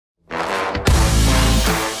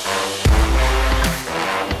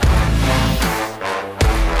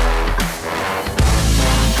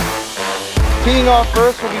Teeing off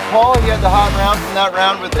first will be Paul. He had the hot round from that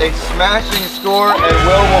round with a smashing score, and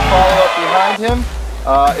will follow up behind him.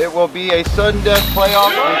 It will be a sudden death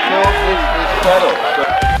playoff until it is settled.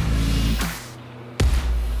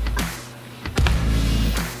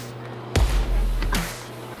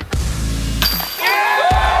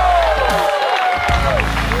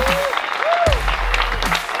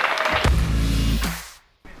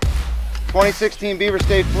 2016 Beaver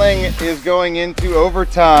State Fling is going into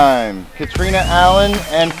overtime. Katrina Allen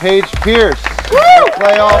and Paige Pierce.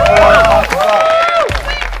 Playoff one.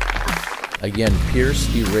 Again, Pierce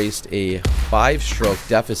erased a 5-stroke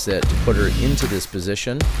deficit to put her into this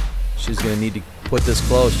position. She's going to need to put this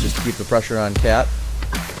close just to keep the pressure on Kat.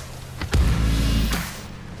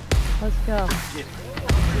 Let's go.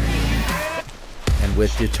 And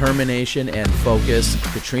with determination and focus,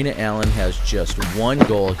 Katrina Allen has just one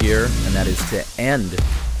goal here, and that is to end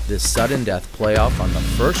this sudden death playoff on the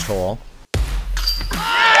first hole.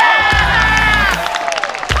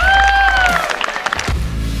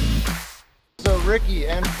 So Ricky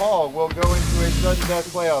and Paul will go into a sudden death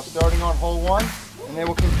playoff starting on hole 1, and they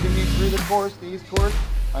will continue through the course, the East Course,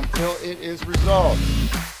 until it is resolved.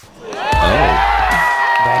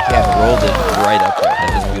 Backhand rolled it right up there.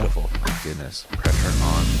 That is beautiful. My goodness, pressure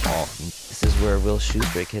on Paul. This is where Will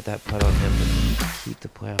Shoestrake hit that putt on him to keep the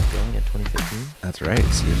playoff going in 2015. That's right.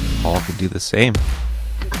 See if Paul could do the same.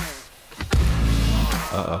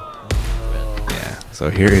 Uh-oh. Yeah.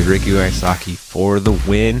 So here is Ricky Wysocki for the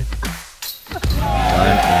win. Done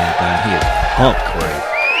and done. He is pumped, Corey.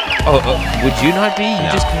 Oh, would you not be?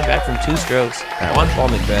 You just came back from 2 strokes on Paul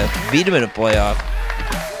McBeth, beat him in a playoff.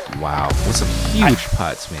 Wow, with some huge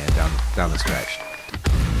putts, man, down the stretch.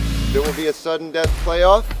 There will be a sudden death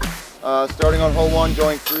playoff starting on hole 1,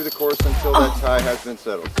 going through the course until that tie has been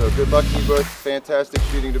settled. So good luck to you both. Fantastic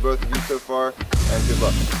shooting to both of you so far, and good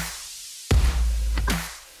luck.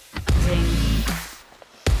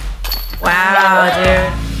 Wow, dude.